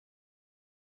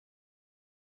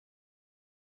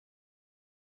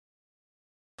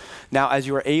Now, as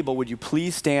you are able, would you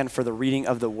please stand for the reading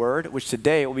of the word, which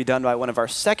today will be done by one of our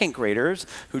second graders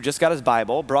who just got his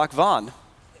Bible, Brock Vaughn.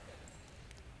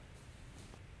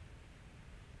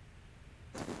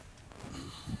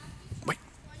 Wait.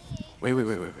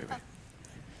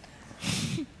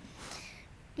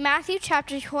 Matthew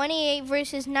chapter 28,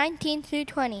 verses 19 through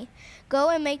 20. Go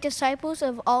and make disciples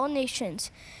of all nations,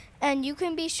 and you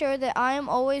can be sure that I am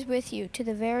always with you to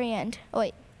the very end.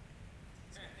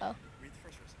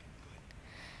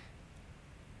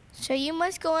 So you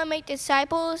must go and make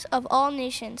disciples of all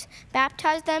nations.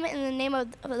 Baptize them in the name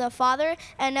of the Father,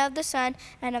 and of the Son,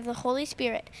 and of the Holy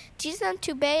Spirit. Teach them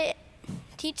to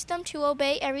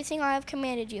obey everything I have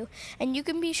commanded you, and you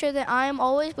can be sure that I am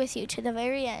always with you to the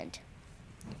very end.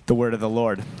 The word of the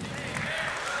Lord.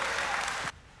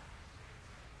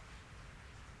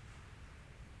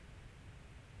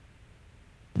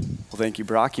 Well, thank you,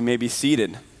 Brock. You may be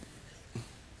seated.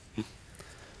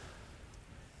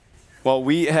 Well,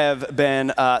 we have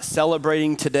been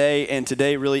celebrating today, and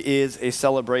today really is a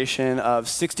celebration of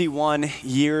 61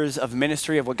 years of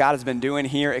ministry of what God has been doing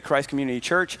here at Christ Community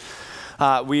Church.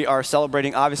 We are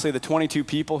celebrating, obviously, the 22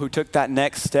 people who took that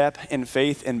next step in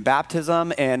faith in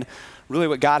baptism and really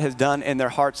what God has done in their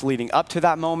hearts leading up to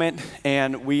that moment.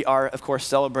 And we are, of course,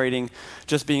 celebrating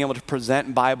just being able to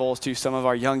present Bibles to some of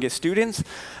our youngest students,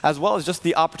 as well as just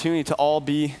the opportunity to all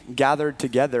be gathered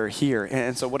together here.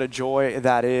 And so what a joy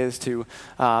that is to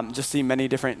just see many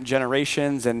different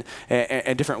generations and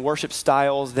different worship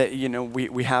styles that,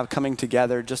 we have coming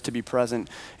together just to be present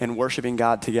and worshiping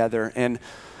God together. And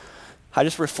I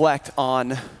just reflect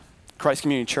on Christ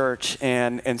Community Church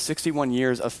and 61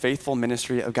 years of faithful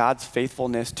ministry, of God's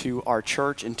faithfulness to our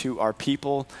church and to our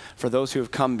people, for those who have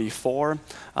come before,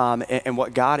 and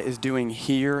what God is doing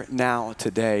here now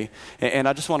today. And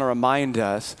I just want to remind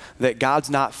us that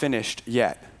God's not finished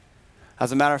yet.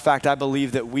 As a matter of fact, I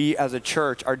believe that we as a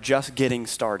church are just getting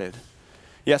started.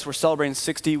 Yes, we're celebrating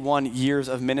 61 years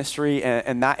of ministry,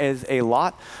 and that is a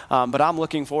lot. But I'm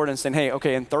looking forward and saying, hey,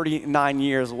 okay, in 39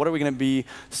 years, what are we going to be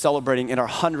celebrating in our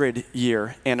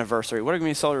 100-year anniversary? What are we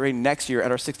going to be celebrating next year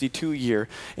at our 62-year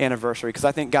anniversary? Because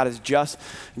I think God is just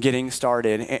getting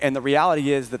started. And the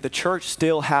reality is that the church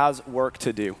still has work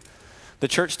to do. The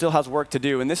church still has work to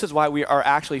do, and this is why we are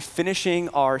actually finishing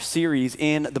our series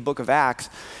in the book of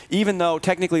Acts, even though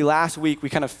technically last week we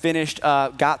kind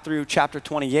of got through chapter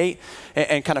 28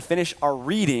 and kind of finished our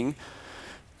reading,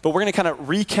 but we're going to kind of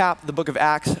recap the book of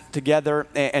Acts together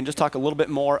and just talk a little bit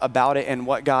more about it and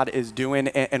what God is doing.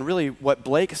 And really what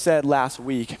Blake said last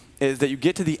week is that you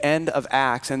get to the end of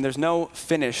Acts and there's no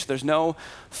finish, there's no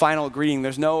final greeting,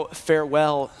 there's no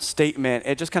farewell statement.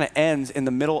 It just kind of ends in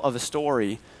the middle of a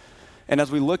story. And as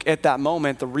we look at that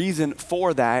moment, the reason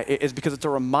for that is because it's a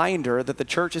reminder that the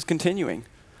church is continuing,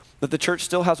 that the church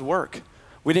still has work.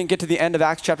 We didn't get to the end of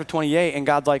Acts chapter 28 and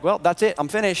God's like, well, that's it, I'm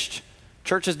finished.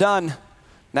 Church is done.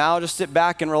 Now I'll just sit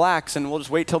back and relax and we'll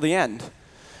just wait till the end.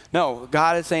 No,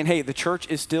 God is saying, hey, the church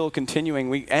is still continuing.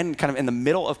 We end kind of in the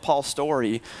middle of Paul's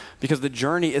story because the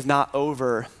journey is not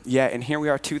over yet. And here we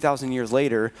are 2,000 years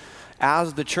later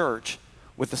as the church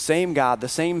with the same God, the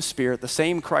same Spirit, the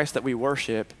same Christ that we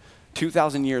worship,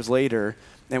 2,000 years later,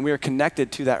 and we are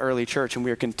connected to that early church and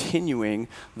we are continuing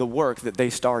the work that they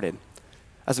started.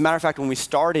 As a matter of fact, when we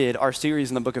started our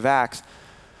series in the book of Acts,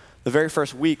 the very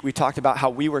first week we talked about how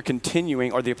we were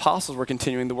continuing, or the apostles were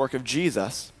continuing, the work of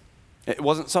Jesus. It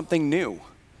wasn't something new.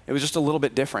 It was just a little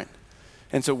bit different.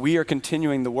 And so we are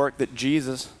continuing the work that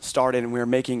Jesus started and we are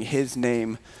making his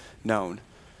name known.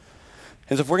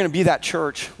 And so if we're going to be that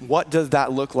church, what does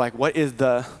that look like? What is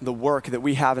the work that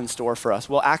we have in store for us?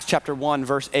 Well, Acts chapter 1,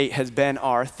 verse 8 has been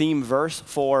our theme verse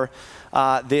for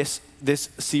this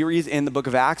series in the book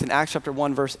of Acts. And Acts chapter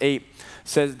 1, verse 8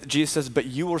 says, Jesus says, but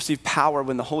you will receive power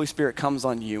when the Holy Spirit comes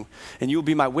on you, and you will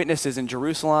be my witnesses in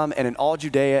Jerusalem and in all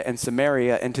Judea and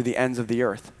Samaria and to the ends of the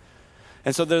earth.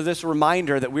 And so there's this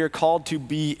reminder that we are called to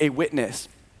be a witness.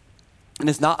 And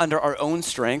it's not under our own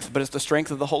strength, but it's the strength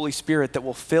of the Holy Spirit that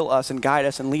will fill us and guide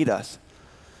us and lead us.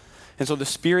 And so the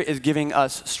Spirit is giving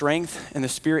us strength, and the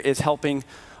Spirit is helping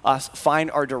us find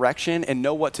our direction and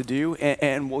know what to do,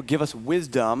 and will give us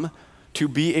wisdom to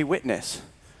be a witness.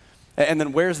 And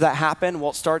then where does that happen?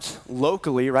 Well, it starts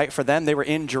locally, right? For them, they were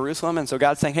in Jerusalem, and so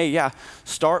God's saying, hey, yeah,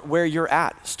 start where you're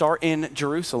at. Start in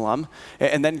Jerusalem,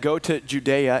 and then go to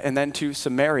Judea, and then to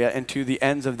Samaria, and to the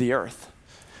ends of the earth.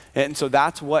 And so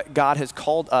that's what God has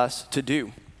called us to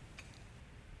do.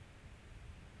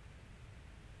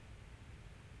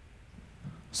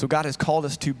 So God has called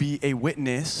us to be a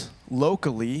witness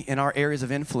locally in our areas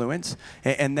of influence,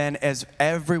 and then as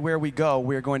everywhere we go,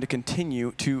 we're going to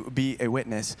continue to be a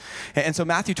witness. And so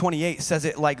Matthew 28 says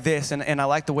it like this, and I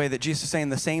like the way that Jesus is saying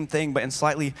the same thing, but in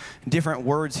slightly different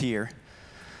words here.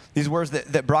 These words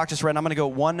that Brock just read, I'm going to go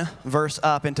one verse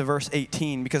up into verse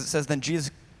 18, because it says, then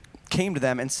Jesus came to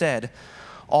them and said,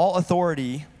 all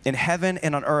authority in heaven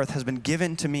and on earth has been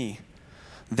given to me.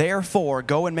 Therefore,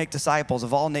 go and make disciples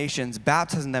of all nations,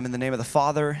 baptizing them in the name of the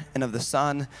Father and of the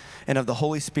Son and of the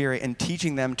Holy Spirit, and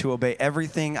teaching them to obey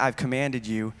everything I've commanded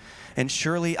you. And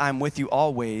surely I'm with you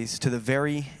always to the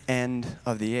very end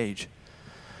of the age.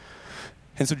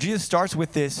 And so Jesus starts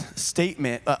with this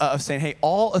statement of saying, hey,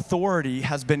 all authority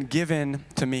has been given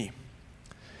to me.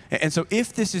 And so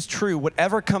if this is true,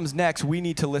 whatever comes next, we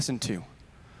need to listen to.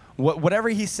 Whatever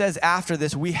he says after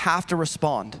this, we have to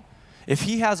respond. If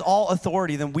he has all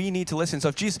authority, then we need to listen. So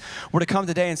if Jesus were to come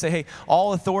today and say, hey,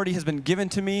 all authority has been given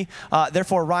to me,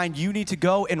 therefore, Ryan, you need to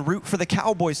go and root for the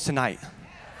Cowboys tonight.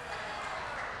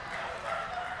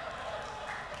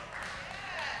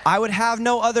 I would have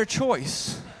no other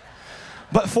choice.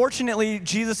 But fortunately,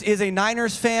 Jesus is a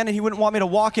Niners fan, and he wouldn't want me to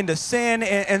walk into sin,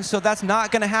 and so that's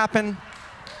not going to happen.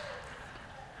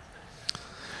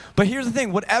 But here's the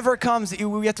thing, whatever comes,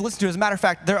 we have to listen to. As a matter of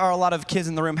fact, there are a lot of kids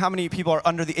in the room. How many people are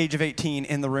under the age of 18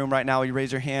 in the room right now? You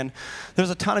raise your hand. There's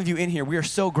a ton of you in here. We are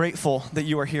so grateful that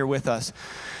you are here with us.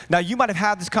 Now, you might have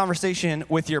had this conversation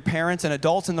with your parents and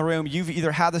adults in the room. You've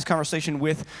either had this conversation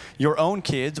with your own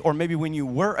kids or maybe when you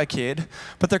were a kid.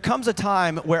 But there comes a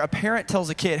time where a parent tells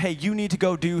a kid, hey, you need to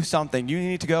go do something. You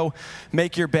need to go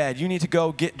make your bed. You need to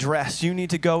go get dressed. You need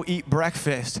to go eat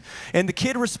breakfast. And the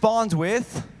kid responds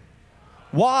with,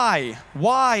 why?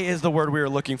 Why is the word we were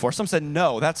looking for. Some said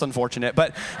no. That's unfortunate.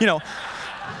 But,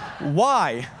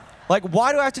 why? Like,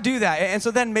 why do I have to do that? And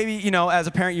so then maybe, as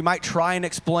a parent, you might try and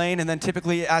explain. And then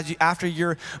typically, after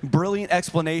your brilliant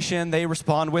explanation, they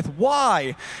respond with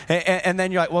why? And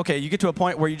then you're like, well, okay, you get to a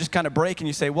point where you just kind of break and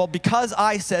you say, well, because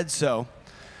I said so.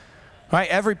 Right?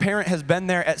 Every parent has been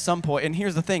there at some point. And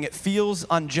here's the thing. It feels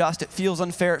unjust. It feels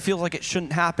unfair. It feels like it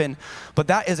shouldn't happen. But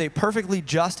that is a perfectly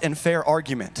just and fair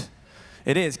argument.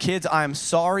 It is. Kids, I'm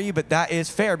sorry, but that is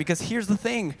fair, because here's the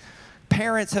thing.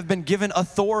 Parents have been given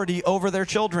authority over their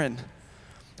children.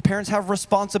 Parents have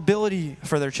responsibility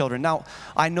for their children. Now,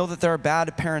 I know that there are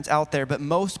bad parents out there, but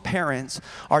most parents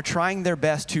are trying their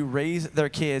best to raise their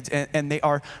kids, and they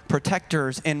are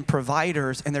protectors and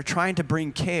providers, and they're trying to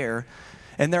bring care.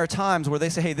 And there are times where they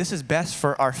say, hey, this is best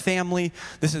for our family.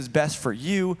 This is best for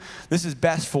you. This is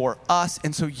best for us.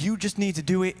 And so you just need to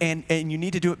do it, and you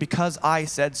need to do it because I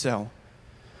said so.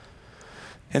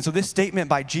 And so this statement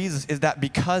by Jesus is that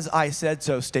because I said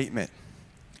so statement.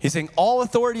 He's saying all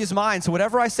authority is mine, so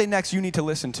whatever I say next, you need to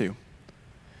listen to.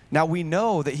 Now, we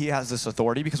know that he has this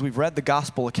authority because we've read the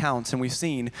gospel accounts and we've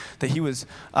seen that he was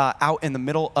out in the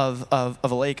middle of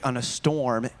a lake on a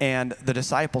storm, and the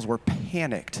disciples were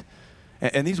panicked.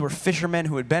 And these were fishermen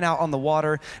who had been out on the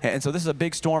water, and so this is a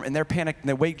big storm, and they're panicked, and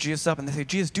they wake Jesus up, and they say,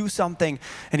 Jesus, do something.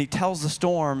 And he tells the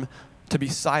storm to be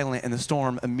silent, and the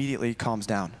storm immediately calms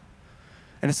down.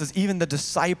 And it says even the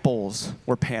disciples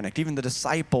were panicked. Even the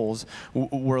disciples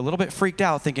were a little bit freaked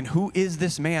out, thinking, who is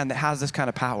this man that has this kind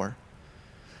of power?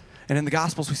 And in the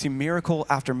Gospels, we see miracle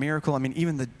after miracle. I mean,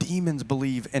 even the demons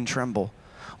believe and tremble.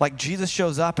 Like Jesus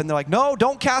shows up, and they're like, no,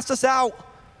 don't cast us out.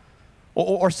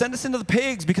 Or send us into the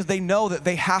pigs, because they know that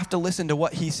they have to listen to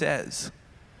what he says.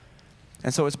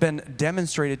 And so it's been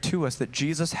demonstrated to us that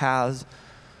Jesus has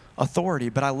authority.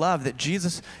 But I love that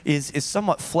Jesus is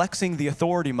somewhat flexing the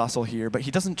authority muscle here, but he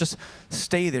doesn't just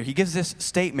stay there. He gives this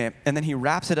statement, and then he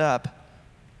wraps it up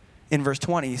in verse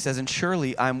 20. He says, and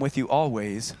surely I'm with you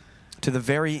always to the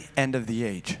very end of the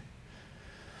age.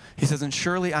 He says, and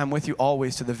surely I'm with you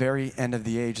always to the very end of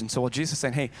the age. And so while Jesus is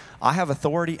saying, hey, I have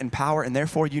authority and power, and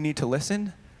therefore you need to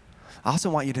listen, I also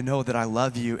want you to know that I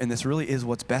love you, and this really is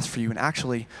what's best for you. And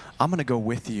actually, I'm going to go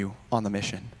with you on the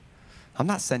mission. I'm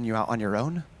not sending you out on your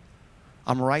own.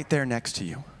 I'm right there next to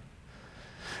you.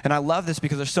 And I love this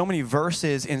because there's so many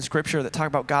verses in Scripture that talk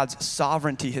about God's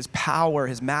sovereignty, his power,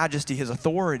 his majesty, his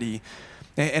authority.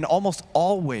 And almost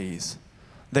always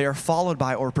they are followed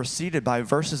by or preceded by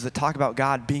verses that talk about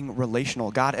God being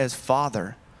relational, God as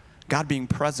Father, God being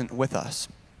present with us.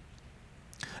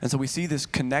 And so we see this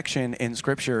connection in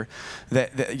Scripture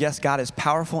that yes, God is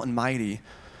powerful and mighty,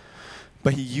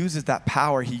 but he uses that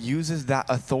power, he uses that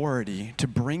authority to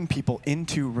bring people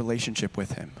into relationship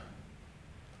with him.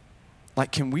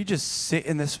 Like, can we just sit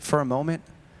in this for a moment?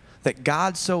 That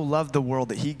God so loved the world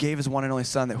that he gave his one and only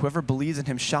Son, that whoever believes in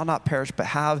him shall not perish but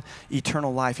have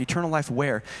eternal life. Eternal life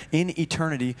where? In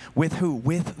eternity with who?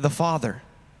 With the Father.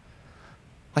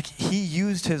 Like he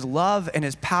used his love and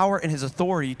his power and his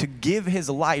authority to give his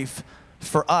life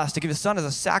for us, to give his son as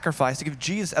a sacrifice, to give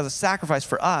Jesus as a sacrifice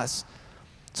for us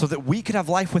so that we could have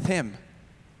life with him.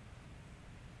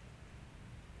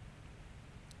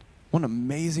 What an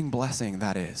amazing blessing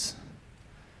that is.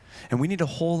 And we need to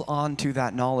hold on to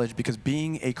that knowledge because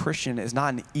being a Christian is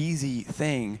not an easy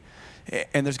thing.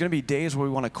 And there's going to be days where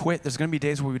we want to quit. There's going to be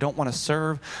days where we don't want to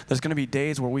serve. There's going to be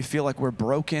days where we feel like we're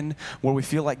broken, where we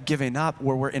feel like giving up,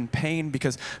 where we're in pain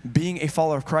because being a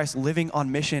follower of Christ, living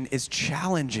on mission is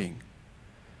challenging.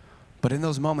 But in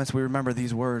those moments, we remember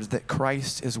these words that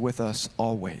Christ is with us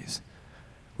always.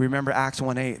 We remember Acts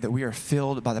 1:8, that we are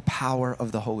filled by the power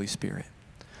of the Holy Spirit.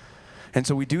 And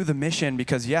so we do the mission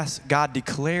because, yes, God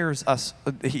declares us,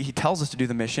 he tells us to do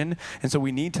the mission, and so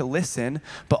we need to listen,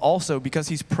 but also because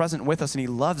he's present with us and he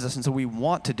loves us, and so we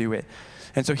want to do it.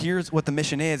 And so here's what the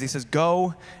mission is. He says,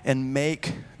 go and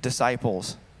make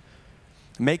disciples.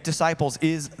 Make disciples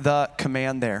is the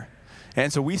command there.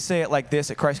 And so we say it like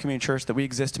this at Christ Community Church, that we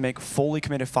exist to make fully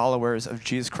committed followers of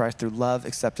Jesus Christ through love,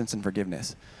 acceptance, and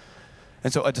forgiveness.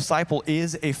 And so a disciple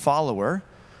is a follower.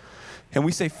 And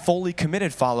we say fully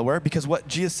committed follower because what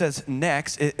Jesus says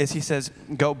next is he says,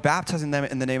 go baptizing them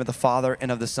in the name of the Father and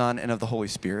of the Son and of the Holy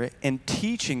Spirit and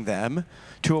teaching them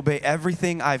to obey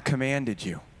everything I've commanded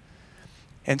you.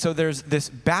 And so there's this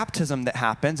baptism that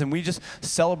happens, and we just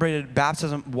celebrated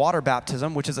baptism, water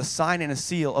baptism, which is a sign and a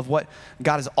seal of what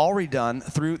God has already done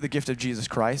through the gift of Jesus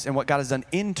Christ and what God has done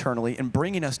internally in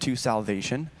bringing us to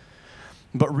salvation.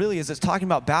 But really, as it's talking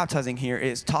about baptizing here,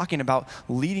 it's talking about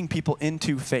leading people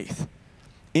into faith,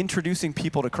 introducing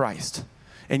people to Christ.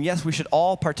 And yes, we should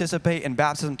all participate in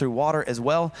baptism through water as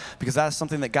well, because that is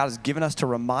something that God has given us to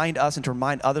remind us and to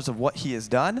remind others of what he has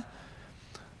done.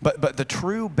 But the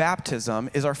true baptism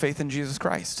is our faith in Jesus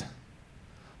Christ.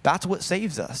 That's what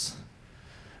saves us.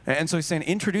 And so he's saying,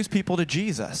 introduce people to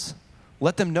Jesus.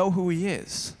 Let them know who he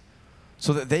is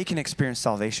so that they can experience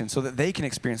salvation, so that they can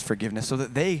experience forgiveness, so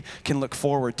that they can look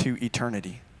forward to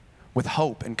eternity with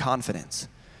hope and confidence.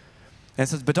 And it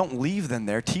says, but don't leave them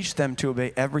there. Teach them to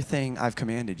obey everything I've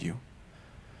commanded you.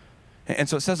 And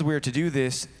so it says we are to do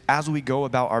this as we go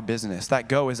about our business. That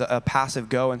go is a passive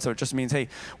go. And so it just means, hey,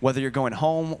 whether you're going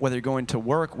home, whether you're going to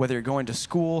work, whether you're going to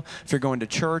school, if you're going to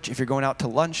church, if you're going out to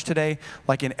lunch today,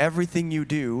 like in everything you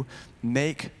do,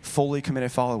 make fully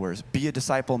committed followers. Be a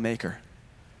disciple maker.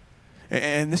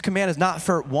 And this command is not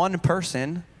for one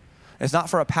person. It's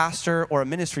not for a pastor or a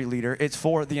ministry leader. It's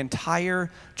for the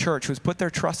entire church who's put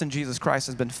their trust in Jesus Christ,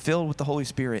 has been filled with the Holy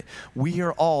Spirit. We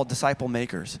are all disciple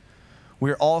makers. We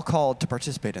are all called to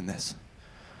participate in this.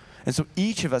 And so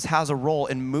each of us has a role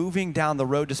in moving down the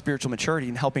road to spiritual maturity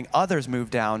and helping others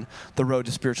move down the road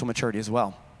to spiritual maturity as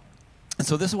well. And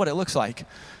so this is what it looks like.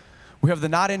 We have the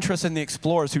not interested in the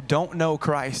explorers who don't know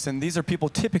Christ. And these are people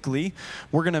typically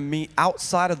we're going to meet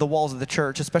outside of the walls of the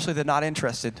church, especially the not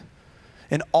interested.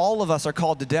 And all of us are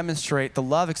called to demonstrate the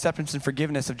love, acceptance, and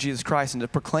forgiveness of Jesus Christ and to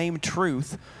proclaim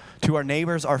truth to our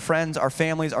neighbors, our friends, our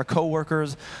families, our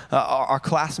coworkers, our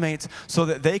classmates, so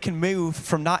that they can move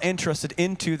from not interested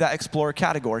into that explorer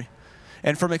category.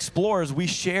 And from explorers, we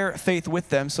share faith with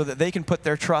them so that they can put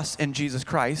their trust in Jesus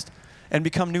Christ and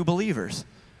become new believers.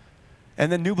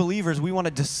 And then new believers, we want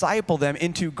to disciple them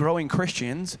into growing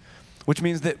Christians, which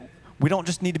means that we don't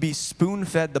just need to be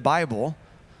spoon-fed the Bible,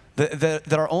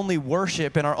 that our only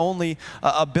worship and our only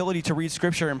ability to read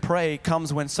Scripture and pray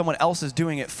comes when someone else is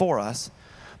doing it for us.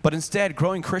 But instead,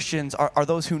 growing Christians are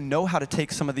those who know how to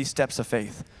take some of these steps of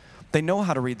faith. They know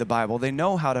how to read the Bible. They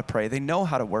know how to pray. They know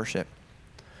how to worship.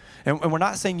 And we're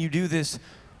not saying you do this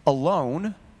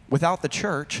alone without the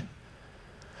church,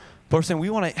 but we're saying we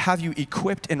want to have you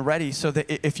equipped and ready so that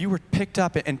if you were picked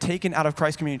up and taken out of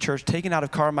Christ Community Church, taken out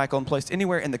of Carmichael and placed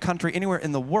anywhere in the country, anywhere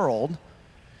in the world,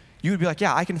 you would be like,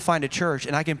 yeah, I can find a church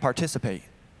and I can participate.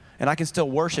 And I can still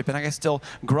worship and I can still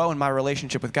grow in my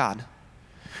relationship with God.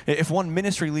 If one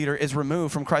ministry leader is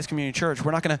removed from Christ Community Church,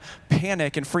 we're not going to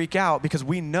panic and freak out because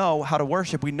we know how to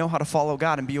worship. We know how to follow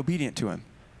God and be obedient to him.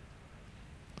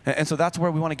 And so that's where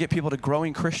we want to get people to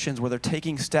growing Christians, where they're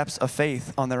taking steps of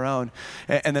faith on their own.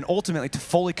 And then ultimately to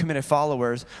fully committed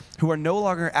followers who are no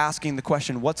longer asking the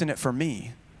question, what's in it for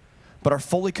me? But are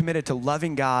fully committed to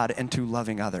loving God and to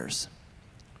loving others.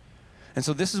 And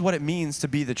so this is what it means to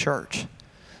be the church.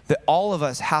 That all of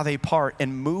us have a part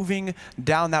in moving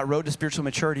down that road to spiritual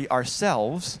maturity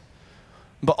ourselves,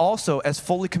 but also as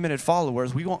fully committed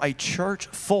followers, we want a church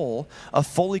full of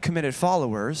fully committed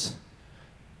followers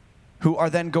who are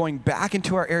then going back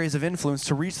into our areas of influence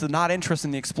to reach the not interested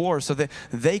in the explorers so that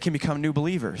they can become new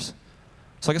believers.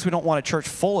 So I guess we don't want a church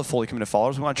full of fully committed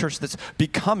followers. We want a church that's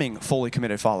becoming fully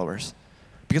committed followers.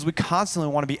 because we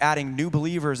constantly want to be adding new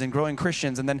believers and growing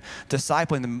Christians and then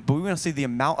discipling them. But we want to see the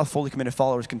amount of fully committed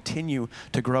followers continue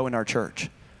to grow in our church.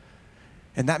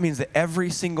 And that means that every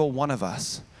single one of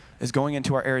us is going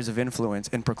into our areas of influence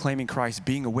and proclaiming Christ,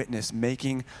 being a witness,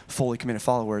 making fully committed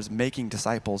followers, making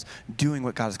disciples, doing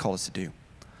what God has called us to do.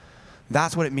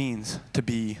 That's what it means to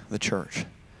be the church.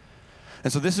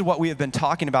 And so this is what we have been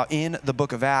talking about in the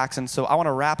book of Acts. And so I want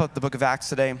to wrap up the book of Acts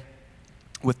today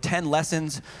with 10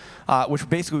 lessons, which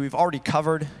basically we've already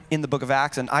covered in the book of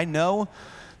Acts. And I know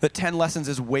that 10 lessons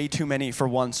is way too many for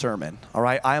one sermon, all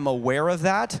right? I am aware of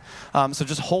that. So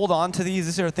just hold on to these.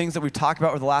 These are things that we've talked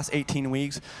about over the last 18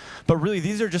 weeks. But really,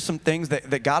 these are just some things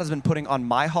that God has been putting on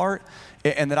my heart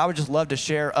and that I would just love to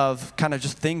share of kind of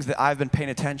just things that I've been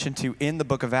paying attention to in the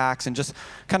book of Acts and just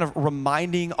kind of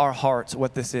reminding our hearts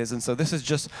what this is. And so this is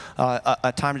just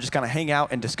a time to just kind of hang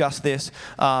out and discuss this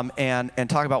and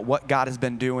talk about what God has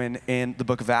been doing in the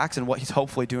book of Acts and what he's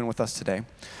hopefully doing with us today.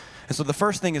 And so the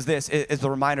first thing is this, is the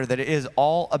reminder that it is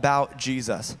all about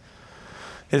Jesus.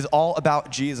 It is all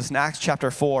about Jesus. In Acts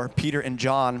chapter 4, Peter and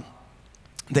John,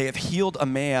 they have healed a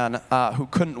man who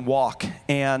couldn't walk,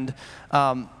 and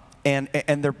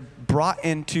they're brought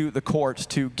into the courts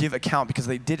to give account because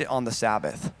they did it on the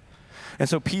Sabbath. And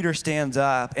so Peter stands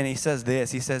up and he says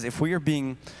this. He says, if we are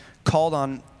being called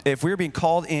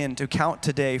in to account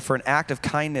today for an act of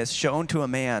kindness shown to a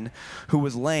man who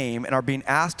was lame and are being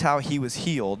asked how he was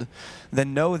healed,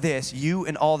 then know this, you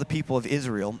and all the people of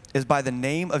Israel, is by the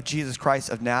name of Jesus Christ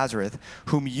of Nazareth,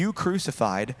 whom you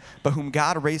crucified, but whom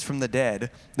God raised from the dead,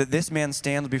 that this man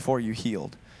stands before you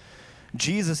healed.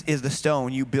 Jesus is the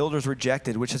stone you builders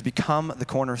rejected, which has become the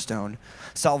cornerstone.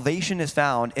 Salvation is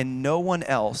found in no one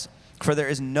else, for there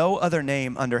is no other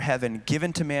name under heaven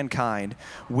given to mankind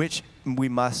which we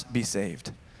must be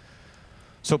saved.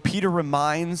 So Peter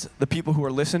reminds the people who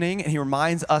are listening, and he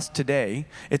reminds us today,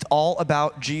 it's all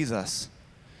about Jesus.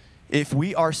 If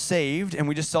we are saved and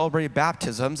we just celebrated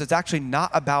baptisms, it's actually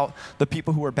not about the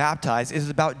people who are baptized. It is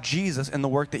about Jesus and the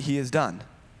work that he has done.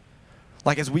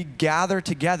 Like as we gather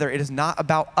together, it is not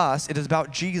about us. It is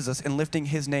about Jesus and lifting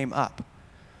his name up.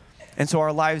 And so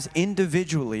our lives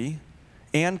individually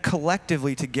and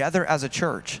collectively together as a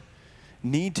church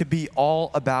need to be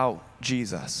all about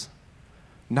Jesus.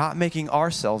 Not making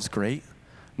ourselves great,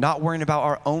 not worrying about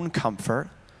our own comfort,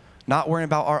 not worrying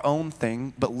about our own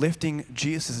thing, but lifting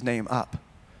Jesus' name up.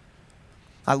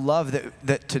 I love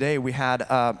that today we had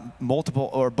multiple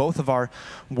or both of our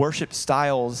worship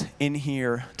styles in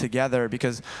here together,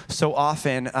 because so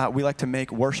often we like to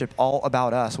make worship all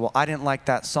about us. Well, I didn't like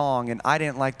that song, and I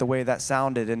didn't like the way that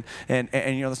sounded, and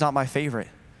you know, that's not my favorite.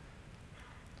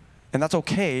 And that's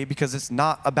okay, because it's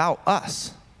not about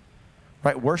us,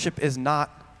 right? Worship is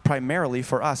not primarily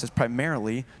for us. It's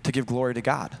primarily to give glory to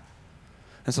God.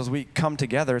 And so as we come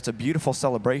together, it's a beautiful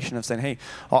celebration of saying, hey,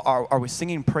 are we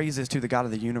singing praises to the God of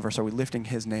the universe? Are we lifting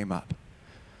his name up?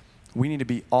 We need to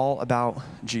be all about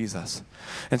Jesus.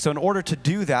 And so in order to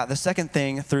do that, the second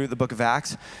thing through the book of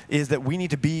Acts is that we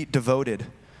need to be devoted.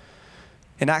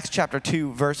 In Acts chapter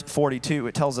 2, verse 42,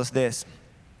 it tells us this.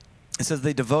 It says,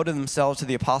 they devoted themselves to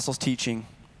the apostles' teaching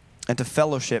and to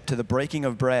fellowship, to the breaking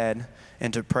of bread,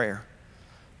 and to prayer.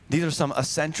 These are some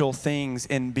essential things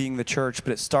in being the church,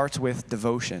 but it starts with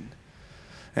devotion.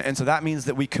 And so that means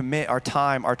that we commit our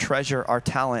time, our treasure, our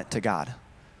talent to God.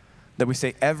 That we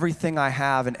say, everything I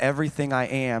have and everything I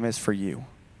am is for you.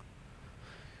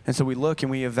 And so we look and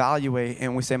we evaluate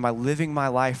and we say, am I living my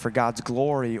life for God's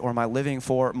glory, or am I living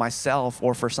for myself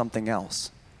or for something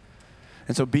else?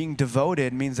 And so being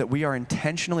devoted means that we are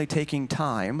intentionally taking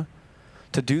time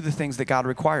to do the things that God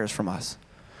requires from us.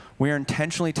 We are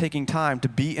intentionally taking time to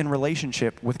be in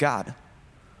relationship with God.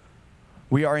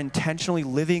 We are intentionally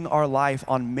living our life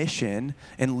on mission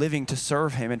and living to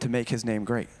serve him and to make his name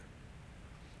great.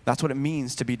 That's what it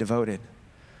means to be devoted.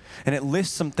 And it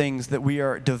lists some things that we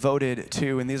are devoted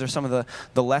to, and these are some of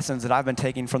the lessons that I've been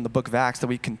taking from the book of Acts that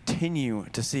we continue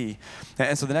to see.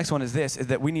 And so the next one is this, is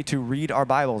that we need to read our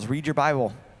Bibles. Read your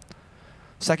Bible.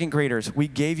 Second graders, we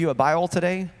gave you a Bible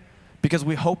today because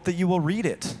we hope that you will read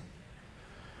it.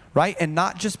 Right? And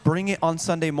not just bring it on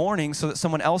Sunday morning so that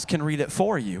someone else can read it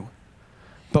for you.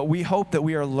 But we hope that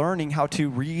we are learning how to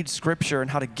read Scripture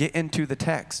and how to get into the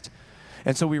text.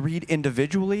 And so we read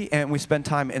individually, and we spend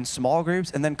time in small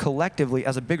groups, and then collectively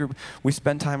as a big group, we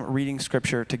spend time reading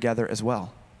Scripture together as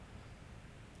well.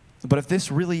 But if this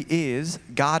really is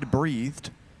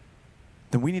God-breathed,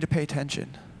 then we need to pay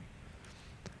attention.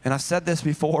 And I've said this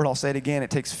before, and I'll say it again, it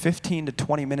takes 15 to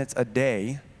 20 minutes a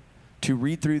day to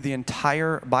read through the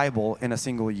entire Bible in a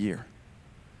single year.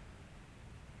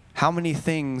 How many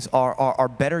things are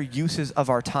better uses of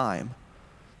our time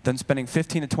than spending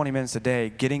 15 to 20 minutes a day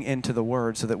getting into the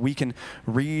Word so that we can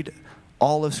read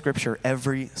all of Scripture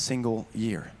every single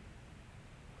year.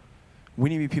 We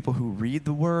need to be people who read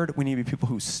the Word. We need to be people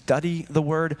who study the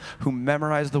Word, who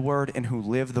memorize the Word, and who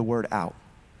live the Word out.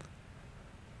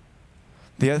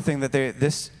 The other thing that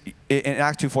in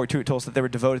Acts 2:42, it tells us that they were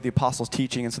devoted to the apostles'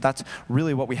 teaching, and so that's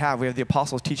really what we have. We have the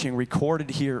apostles' teaching recorded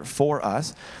here for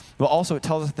us, but also it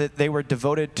tells us that they were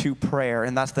devoted to prayer,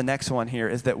 and that's the next one here,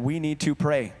 is that we need to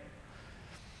pray.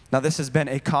 Now, this has been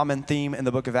a common theme in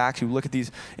the book of Acts. You look at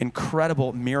these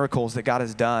incredible miracles that God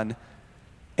has done,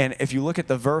 and if you look at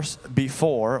the verse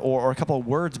before, or a couple of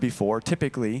words before,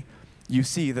 typically, you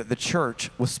see that the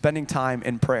church was spending time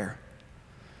in prayer.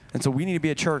 And so we need to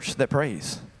be a church that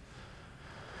prays.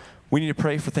 We need to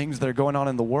pray for things that are going on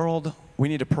in the world. We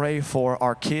need to pray for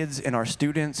our kids and our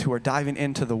students who are diving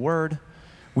into the Word.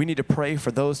 We need to pray for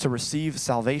those to receive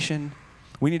salvation.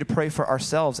 We need to pray for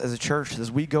ourselves as a church as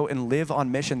we go and live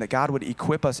on mission, that God would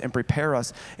equip us and prepare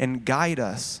us and guide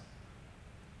us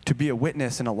to be a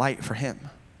witness and a light for Him.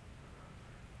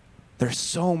 There's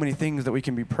so many things that we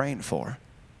can be praying for.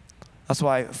 That's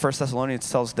why 1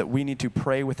 Thessalonians tells us that we need to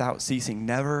pray without ceasing.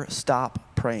 Never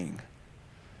stop praying.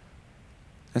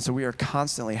 And so we are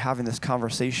constantly having this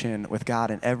conversation with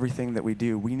God in everything that we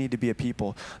do. We need to be a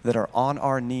people that are on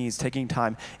our knees, taking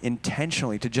time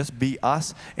intentionally to just be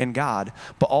us and God,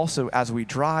 but also as we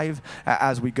drive,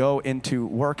 as we go into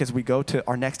work, as we go to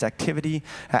our next activity,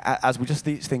 as we just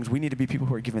these things, we need to be people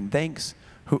who are giving thanks,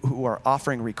 who are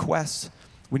offering requests.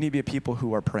 We need to be a people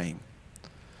who are praying.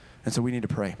 And so we need to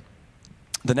pray.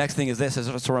 The next thing is this, is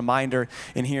just a reminder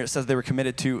in here. It says they were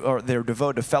committed to, or they were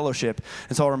devoted to fellowship.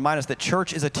 And so I'll remind us that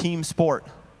church is a team sport.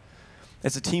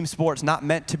 It's a team sport. It's not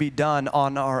meant to be done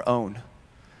on our own.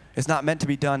 It's not meant to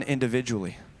be done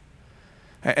individually.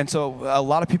 And so a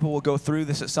lot of people will go through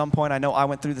this at some point. I know I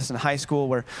went through this in high school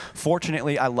where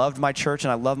fortunately I loved my church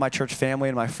and I loved my church family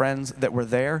and my friends that were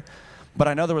there. But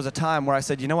I know there was a time where I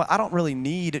said, you know what, I don't really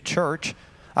need church.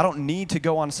 I don't need to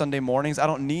go on Sunday mornings. I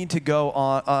don't need to go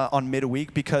on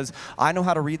midweek because I know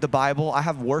how to read the Bible. I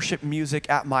have worship music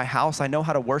at my house. I know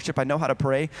how to worship. I know how to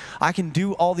pray. I can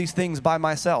do all these things by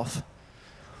myself.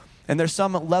 And there's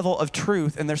some level of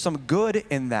truth and there's some good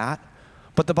in that,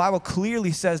 but the Bible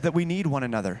clearly says that we need one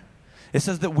another. It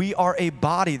says that we are a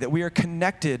body, that we are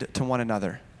connected to one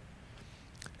another.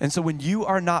 And so when you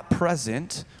are not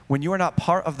present, when you are not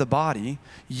part of the body,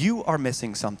 you are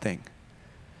missing something.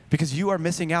 Because you are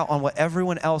missing out on what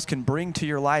everyone else can bring to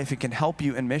your life and can help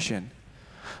you in mission.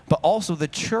 But also the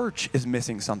church is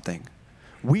missing something.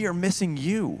 We are missing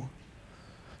you.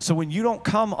 So when you don't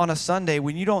come on a Sunday,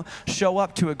 when you don't show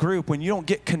up to a group, when you don't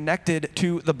get connected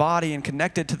to the body and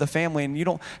connected to the family, and you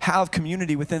don't have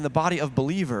community within the body of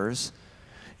believers,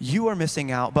 you are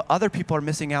missing out, but other people are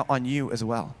missing out on you as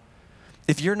well.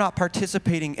 If you're not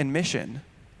participating in mission,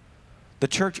 the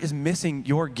church is missing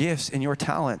your gifts and your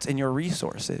talents and your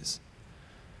resources.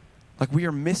 Like we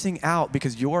are missing out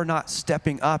because you're not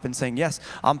stepping up and saying, yes,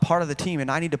 I'm part of the team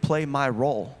and I need to play my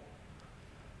role.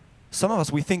 Some of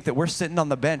us, we think that we're sitting on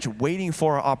the bench waiting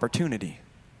for our opportunity.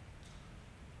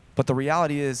 But the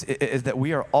reality is that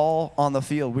we are all on the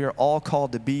field. We are all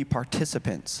called to be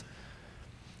participants.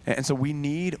 And so we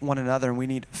need one another and we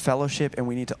need fellowship and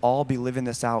we need to all be living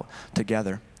this out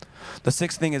together. The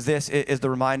sixth thing is this, is the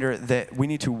reminder that we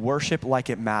need to worship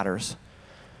like it matters.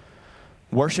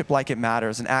 Worship like it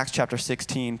matters. In Acts chapter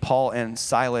 16, Paul and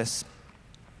Silas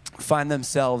find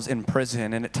themselves in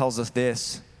prison, and it tells us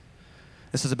this.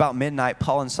 This is about midnight.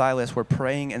 Paul and Silas were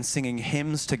praying and singing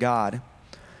hymns to God,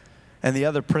 and the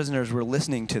other prisoners were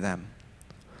listening to them.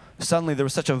 Suddenly, there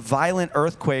was such a violent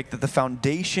earthquake that the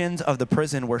foundations of the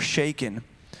prison were shaken.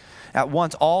 At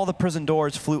once, all the prison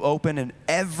doors flew open and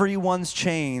everyone's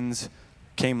chains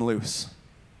came loose.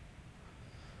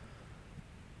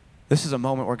 This is a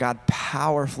moment where God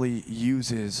powerfully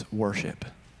uses worship.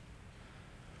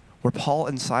 Where Paul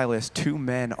and Silas, two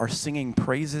men, are singing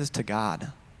praises to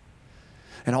God.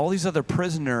 And all these other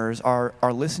prisoners are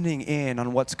listening in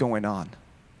on what's going on.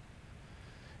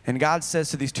 And God says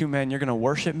to these two men, you're going to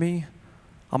worship me.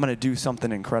 I'm going to do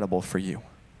something incredible for you.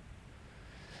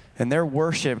 And their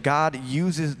worship, God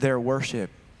uses their worship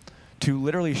to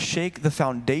literally shake the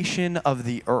foundation of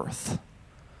the earth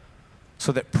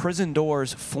so that prison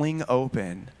doors fling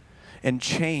open and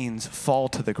chains fall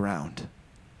to the ground.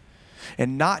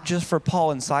 And not just for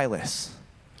Paul and Silas,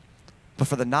 but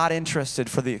for the not interested,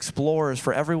 for the explorers,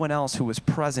 for everyone else who was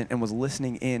present and was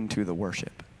listening in to the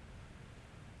worship.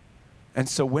 And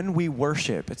so when we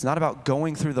worship, it's not about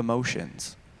going through the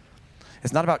motions.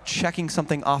 It's not about checking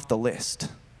something off the list.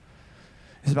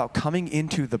 It's about coming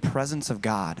into the presence of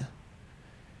God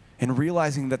and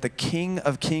realizing that the King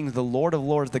of Kings, the Lord of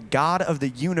Lords, the God of the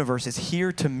universe is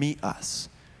here to meet us.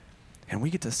 And we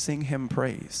get to sing him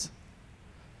praise.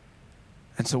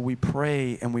 And so we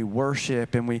pray and we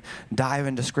worship and we dive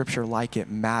into Scripture like it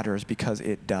matters, because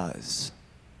it does.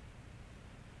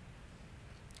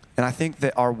 And I think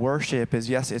that our worship is,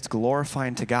 yes, it's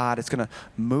glorifying to God. It's going to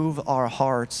move our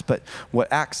hearts. But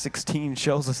what Acts 16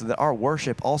 shows us is that our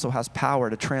worship also has power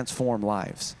to transform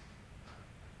lives.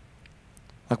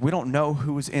 Like, we don't know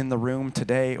who's in the room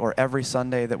today or every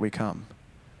Sunday that we come.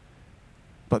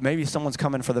 But maybe someone's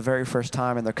coming for the very first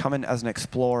time, and they're coming as an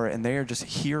explorer, and they are just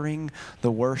hearing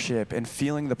the worship and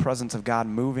feeling the presence of God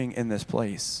moving in this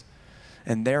place.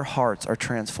 And their hearts are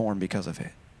transformed because of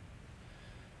it.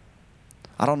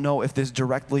 I don't know if this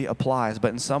directly applies,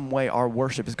 but in some way our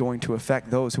worship is going to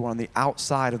affect those who are on the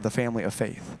outside of the family of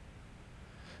faith.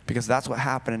 Because that's what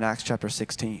happened in Acts chapter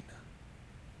 16.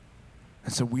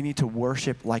 And so we need to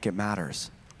worship like it matters.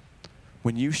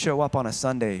 When you show up on a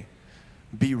Sunday,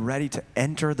 be ready to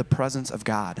enter the presence of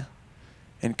God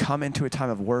and come into a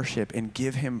time of worship and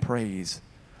give him praise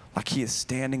like he is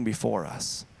standing before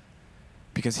us.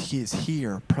 Because he is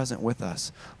here, present with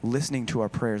us, listening to our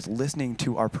prayers, listening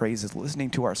to our praises, listening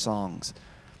to our songs.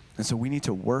 And so we need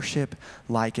to worship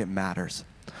like it matters.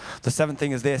 The seventh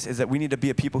thing is this, is that we need to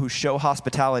be a people who show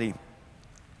hospitality.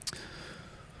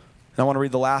 And I want to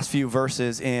read the last few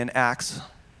verses in Acts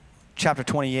chapter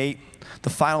 28. The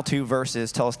final two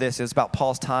verses tell us this. It's about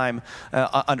Paul's time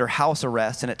under house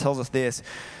arrest, and it tells us this.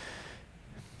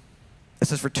 It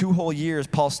says, for 2 whole years,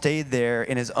 Paul stayed there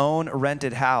in his own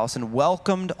rented house and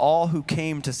welcomed all who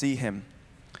came to see him.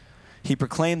 He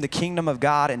proclaimed the kingdom of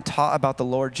God and taught about the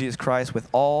Lord Jesus Christ with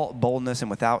all boldness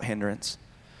and without hindrance.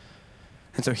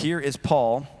 And so here is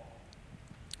Paul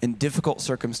in difficult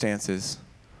circumstances,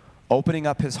 opening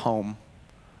up his home,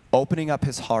 opening up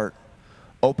his heart,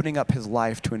 opening up his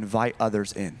life to invite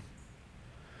others in.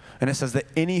 And it says that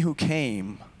any who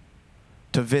came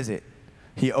to visit,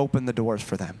 he opened the doors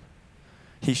for them.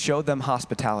 He showed them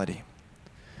hospitality.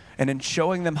 And in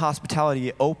showing them hospitality,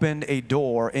 he opened a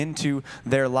door into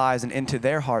their lives and into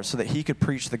their hearts so that he could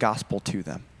preach the gospel to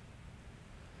them.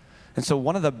 And so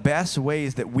one of the best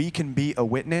ways that we can be a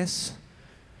witness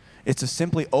is to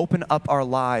simply open up our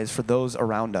lives for those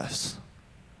around us.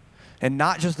 And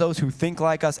not just those who think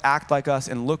like us, act like us,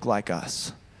 and look like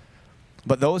us,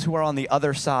 but those who are on the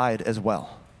other side as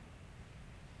well.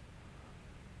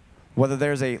 Whether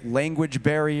there's a language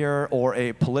barrier or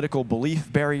a political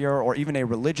belief barrier or even a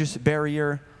religious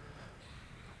barrier,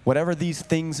 whatever these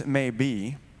things may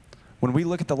be, when we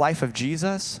look at the life of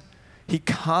Jesus, he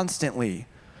constantly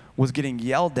was getting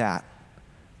yelled at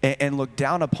and looked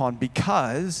down upon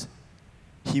because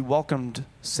he welcomed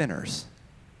sinners.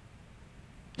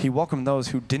 He welcomed those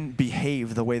who didn't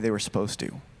behave the way they were supposed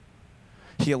to.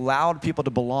 He allowed people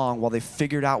to belong while they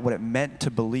figured out what it meant to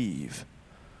believe.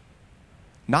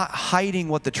 Not hiding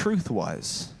what the truth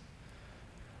was,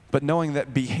 but knowing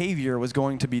that behavior was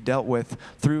going to be dealt with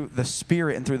through the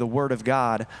Spirit and through the Word of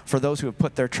God for those who have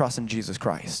put their trust in Jesus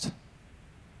Christ.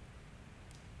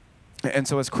 And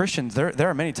so as Christians, there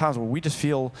are many times where we just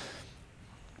feel,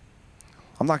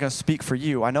 I'm not going to speak for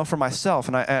you. I know for myself,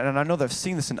 and I know that I've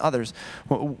seen this in others,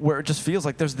 where it just feels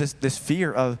like there's this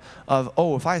fear of,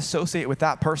 oh, if I associate with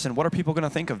that person, what are people going to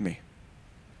think of me?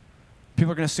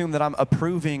 People are going to assume that I'm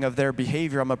approving of their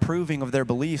behavior, I'm approving of their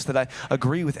beliefs, that I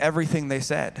agree with everything they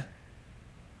said.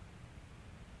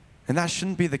 And that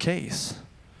shouldn't be the case.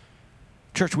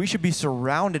 Church, we should be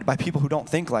surrounded by people who don't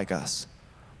think like us,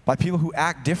 by people who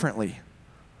act differently,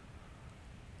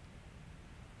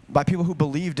 by people who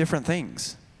believe different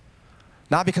things.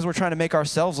 Not because we're trying to make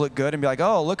ourselves look good and be like,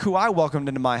 oh, look who I welcomed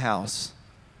into my house,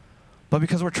 but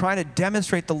because we're trying to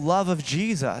demonstrate the love of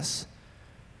Jesus.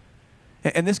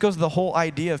 And this goes to the whole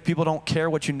idea of people don't care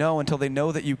what you know until they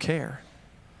know that you care.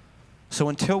 So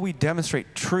until we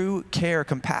demonstrate true care,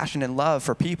 compassion, and love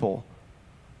for people,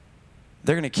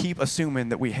 they're going to keep assuming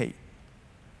that we hate.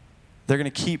 They're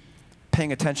going to keep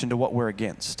paying attention to what we're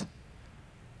against.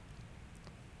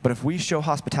 But if we show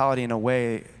hospitality in a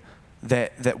way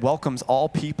that welcomes all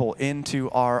people into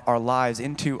our lives,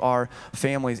 into our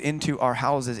families, into our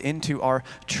houses, into our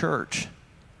church,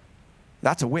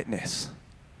 that's a witness.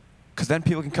 Because then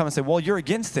people can come and say, well, you're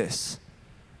against this.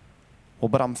 Well,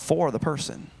 but I'm for the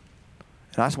person.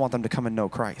 And I just want them to come and know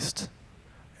Christ.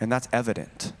 And that's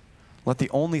evident. Let the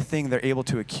only thing they're able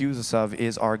to accuse us of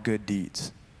is our good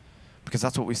deeds. Because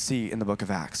that's what we see in the book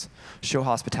of Acts. Show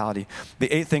hospitality.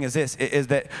 The eighth thing is this, is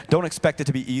that don't expect it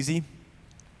to be easy.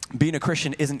 Being a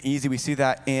Christian isn't easy. We see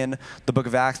that in the book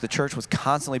of Acts. The church was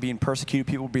constantly being persecuted.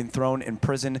 People were being thrown in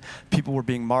prison. People were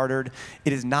being martyred.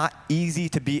 It is not easy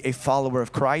to be a follower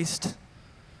of Christ,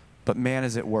 but man,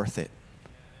 is it worth it.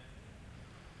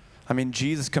 I mean,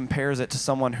 Jesus compares it to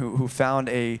someone who found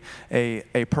a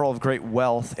pearl of great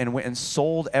wealth and went and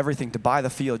sold everything to buy the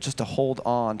field just to hold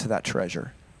on to that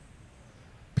treasure.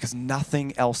 Because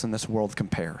nothing else in this world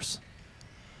compares.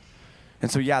 And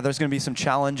so, yeah, there's going to be some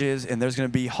challenges and there's going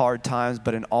to be hard times,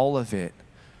 but in all of it,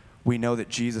 we know that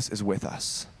Jesus is with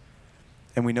us.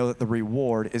 And we know that the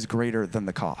reward is greater than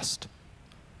the cost.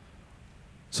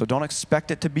 So don't expect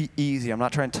it to be easy. I'm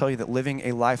not trying to tell you that living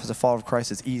a life as a follower of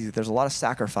Christ is easy. There's a lot of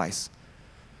sacrifice.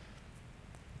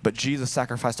 But Jesus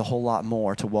sacrificed a whole lot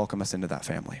more to welcome us into that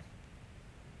family.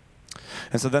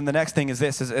 And so then the next thing is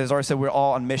this, as already said, we're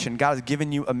all on mission. God has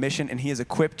given you a mission and he has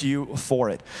equipped you for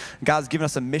it. God has given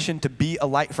us a mission to be a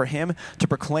light for him, to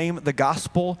proclaim the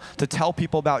gospel, to tell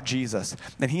people about Jesus.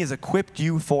 And he has equipped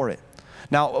you for it.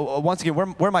 Now, once again, where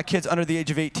are my kids under the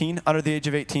age of 18? Under the age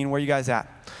of 18, where are you guys at?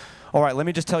 All right, let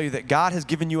me just tell you that God has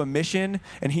given you a mission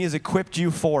and he has equipped you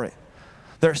for it.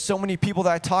 There are so many people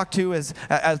that I talk to as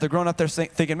they're growing up, they're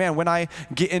thinking, man, when I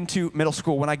get into middle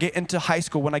school, when I get into high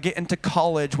school, when I get into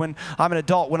college, when I'm an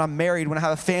adult, when I'm married, when I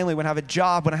have a family, when I have a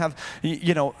job, when I have,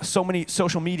 so many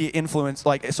social media influence,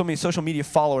 like so many social media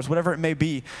followers, whatever it may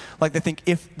be, like they think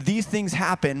if these things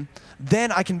happen,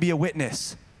 then I can be a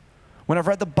witness. When I've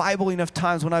read the Bible enough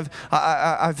times, when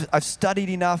I've studied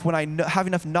enough, when I have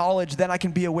enough knowledge, then I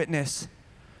can be a witness.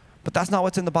 But that's not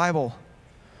what's in the Bible.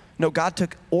 No, God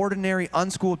took ordinary,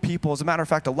 unschooled people. As a matter of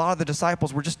fact, a lot of the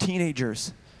disciples were just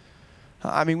teenagers.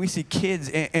 I mean, we see kids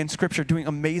in Scripture doing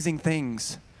amazing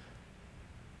things.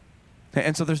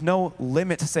 And so there's no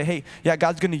limit to say, hey, yeah,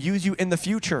 God's going to use you in the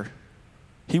future.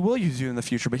 He will use you in the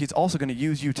future, but he's also going to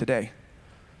use you today.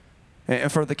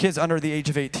 And for the kids under the age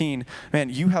of 18, man,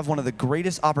 you have one of the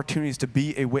greatest opportunities to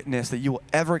be a witness that you will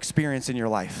ever experience in your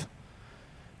life.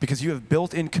 Because you have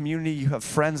built-in community, you have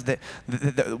friends that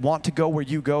want to go where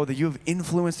you go, that you have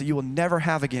influence that you will never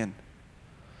have again.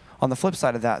 On the flip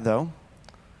side of that, though,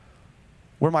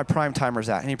 where are my prime timers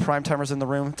at? Any prime timers in the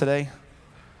room today?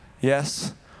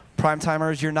 Yes? Prime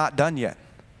timers, you're not done yet,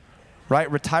 right?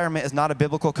 Retirement is not a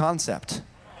biblical concept.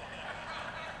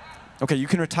 Okay, you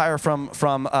can retire from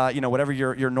whatever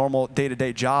your normal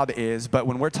day-to-day job is, but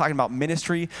when we're talking about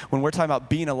ministry, when we're talking about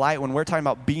being a light, when we're talking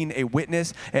about being a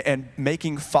witness and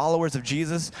making followers of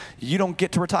Jesus, you don't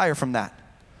get to retire from that.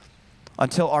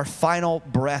 Until our final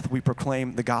breath, we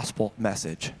proclaim the gospel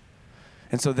message.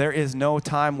 And so there is no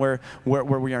time where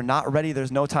we are not ready.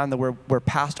 There's no time that we're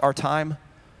past our time.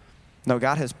 No,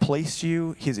 God has placed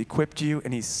you, he has equipped you,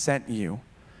 and he's sent you,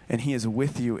 and he is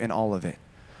with you in all of it.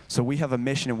 So we have a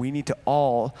mission, and we need to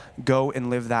all go and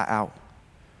live that out.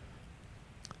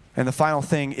 And the final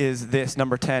thing is this,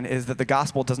 number 10, is that the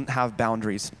gospel doesn't have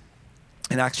boundaries.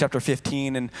 In Acts chapter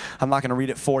 15, and I'm not going to read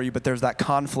it for you, but there's that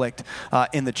conflict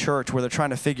in the church where they're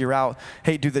trying to figure out,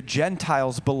 hey, do the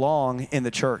Gentiles belong in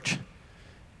the church?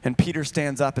 And Peter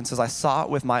stands up and says, I saw it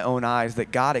with my own eyes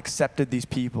that God accepted these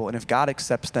people, and if God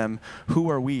accepts them, who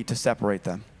are we to separate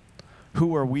them?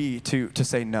 Who are we to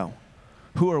say no?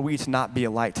 Who are we to not be a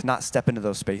light, to not step into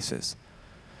those spaces?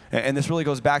 And this really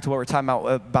goes back to what we're talking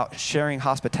about sharing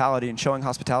hospitality and showing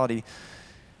hospitality,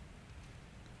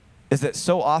 is that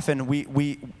so often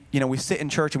we sit in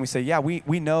church and we say, yeah,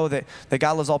 we know that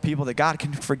God loves all people, that God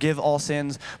can forgive all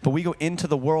sins, but we go into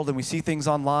the world and we see things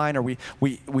online, or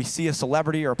we see a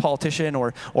celebrity or a politician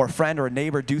or a friend or a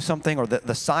neighbor do something, or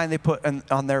the sign they put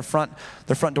on their front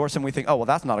door, and we think, oh, well,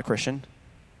 that's not a Christian.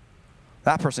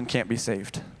 That person can't be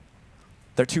saved.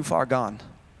 They're too far gone.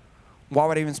 Why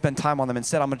would I even spend time on them?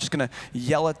 Instead, I'm just going to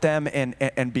yell at them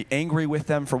and be angry with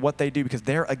them for what they do because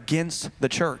they're against the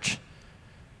church.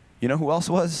 You know who else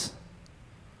was?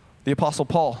 The Apostle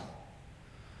Paul,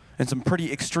 in some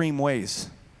pretty extreme ways.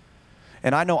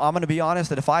 And I know I'm going to be honest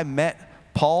that if I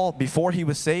met Paul before he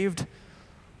was saved,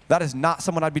 that is not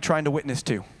someone I'd be trying to witness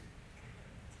to.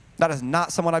 That is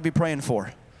not someone I'd be praying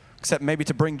for, except maybe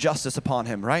to bring justice upon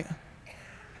him, right?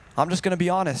 I'm just going to be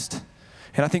honest.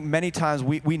 And I think many times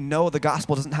we know the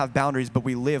gospel doesn't have boundaries, but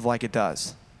we live like it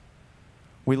does.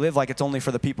 We live like it's only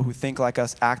for the people who think like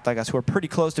us, act like us, who are pretty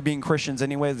close to being Christians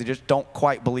anyways. They just don't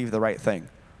quite believe the right thing.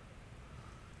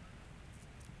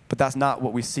 But that's not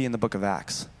what we see in the book of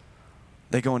Acts.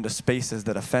 They go into spaces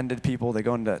that offended people. They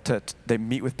go they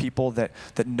meet with people that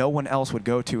no one else would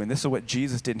go to. And this is what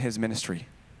Jesus did in his ministry.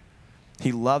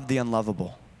 He loved the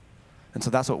unlovable. And so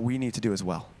that's what we need to do as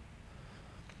well.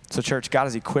 So church, God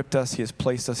has equipped us, he has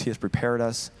placed us, he has prepared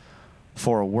us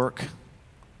for a work.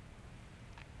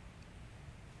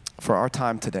 for our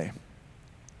time today.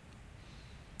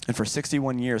 And for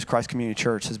 61 years, Christ Community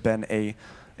Church has been a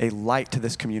light to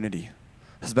this community,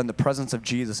 has been the presence of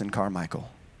Jesus in Carmichael.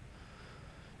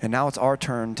 And now it's our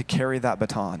turn to carry that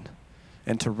baton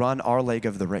and to run our leg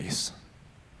of the race.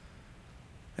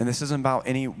 And this isn't about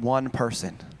any one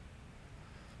person.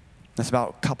 It's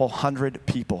about a couple hundred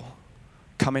people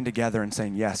coming together and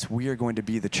saying, yes, we are going to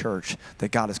be the church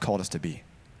that God has called us to be.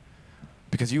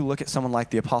 Because you look at someone like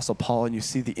the Apostle Paul and you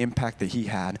see the impact that he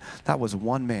had. That was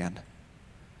one man.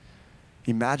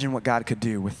 Imagine what God could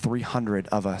do with 300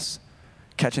 of us,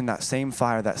 catching that same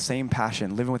fire, that same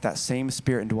passion, living with that same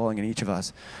spirit indwelling in each of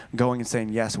us, going and saying,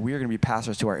 yes, we are going to be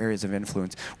pastors to our areas of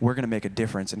influence. We're going to make a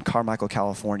difference in Carmichael,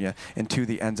 California, and to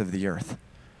the ends of the earth.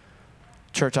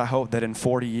 Church, I hope that in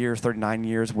 40 years, 39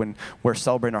 years, when we're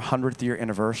celebrating our 100th year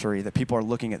anniversary, that people are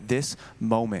looking at this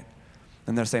moment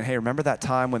and they're saying, hey, remember that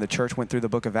time when the church went through the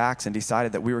book of Acts and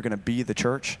decided that we were going to be the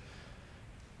church?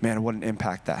 Man, what an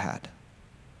impact that had.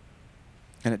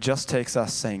 And it just takes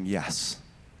us saying yes,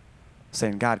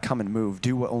 saying, God, come and move.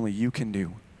 Do what only you can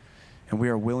do. And we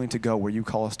are willing to go where you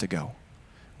call us to go.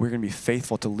 We're going to be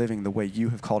faithful to living the way you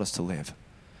have called us to live.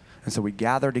 And so we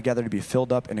gather together to be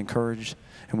filled up and encouraged,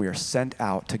 and we are sent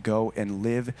out to go and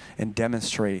live and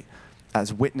demonstrate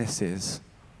as witnesses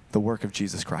the work of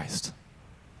Jesus Christ.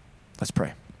 Let's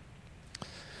pray.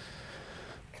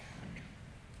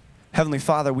 Heavenly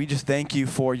Father, we just thank you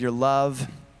for your love,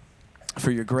 for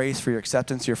your grace, for your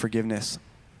acceptance, your forgiveness.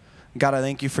 God, I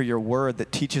thank you for your word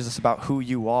that teaches us about who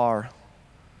you are.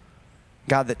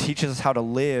 God, that teaches us how to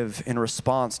live in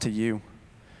response to you.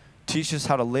 Teach us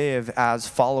how to live as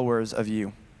followers of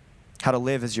you, how to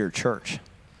live as your church.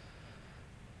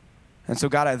 And so,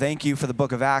 God, I thank you for the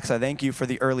book of Acts. I thank you for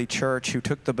the early church who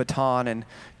took the baton and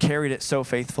carried it so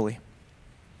faithfully.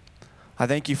 I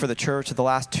thank you for the church of the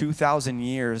last 2,000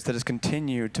 years that has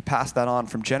continued to pass that on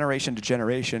from generation to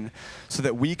generation so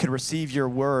that we could receive your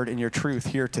word and your truth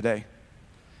here today.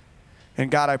 And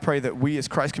God, I pray that we as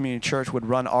Christ Community Church would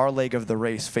run our leg of the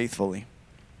race faithfully.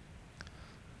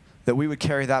 That we would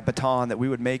carry that baton, that we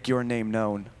would make your name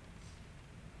known.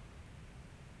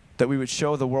 That we would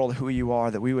show the world who you are,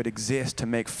 that we would exist to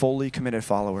make fully committed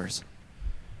followers.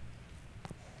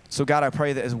 So God, I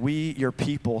pray that as we, your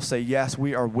people, say, yes,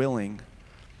 we are willing,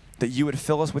 that you would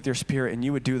fill us with your spirit and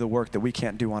you would do the work that we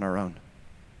can't do on our own.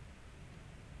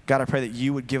 God, I pray that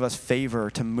you would give us favor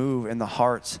to move in the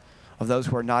hearts of those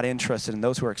who are not interested and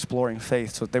those who are exploring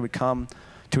faith so that they would come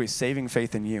to a saving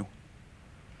faith in you.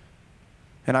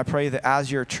 And I pray that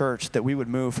as your church, that we would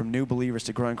move from new believers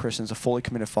to growing Christians to fully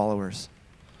committed followers,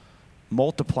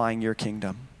 multiplying your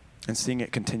kingdom and seeing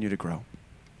it continue to grow.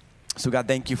 So God,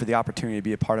 thank you for the opportunity to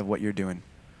be a part of what you're doing.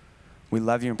 We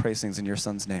love you and praise things in your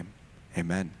son's name.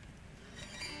 Amen.